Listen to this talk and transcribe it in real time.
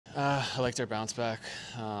I liked our bounce back.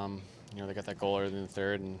 They got that goal early in the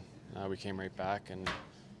third, and we came right back. And I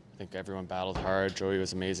think everyone battled hard. Joey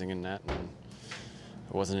was amazing in net, and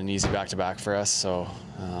it wasn't an easy back-to-back for us. So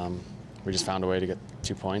we just found a way to get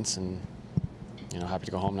 2 points, and happy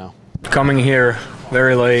to go home now. Coming here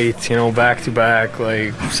very late, back to back,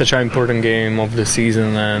 like such an important game of the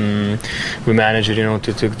season, and we managed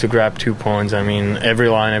it, to grab 2 points. I mean, every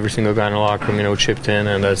line, every single guy in the locker room, chipped in,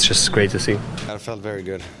 and that's just great to see. I felt very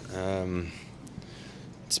good.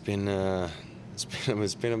 It's been a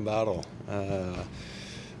battle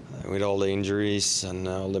with all the injuries and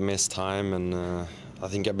all the missed time, and I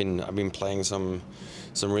think I've been playing some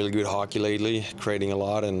really good hockey lately, creating a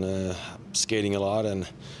lot and skating a lot, and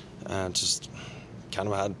just kind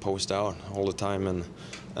of had post out all the time, and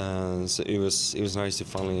so it was nice to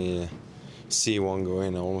finally see one go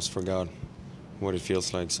in. I almost forgot what it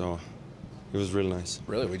feels like, so it was really nice.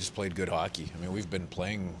 Really, we just played good hockey. I mean, we've been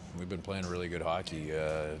playing really good hockey.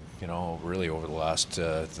 Really over the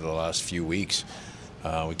last few weeks.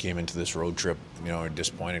 We came into this road trip,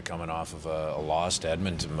 disappointed coming off of a loss to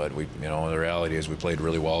Edmonton, but the reality is we played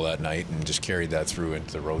really well that night and just carried that through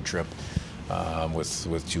into the road trip.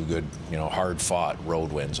 With 2 good, hard-fought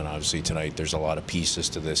road wins, and obviously tonight there's a lot of pieces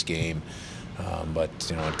to this game, but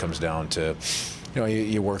it comes down to,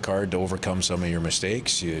 you work hard to overcome some of your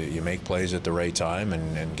mistakes. You make plays at the right time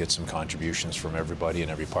and get some contributions from everybody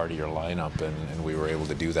and every part of your lineup, and we were able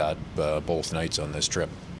to do that both nights on this trip.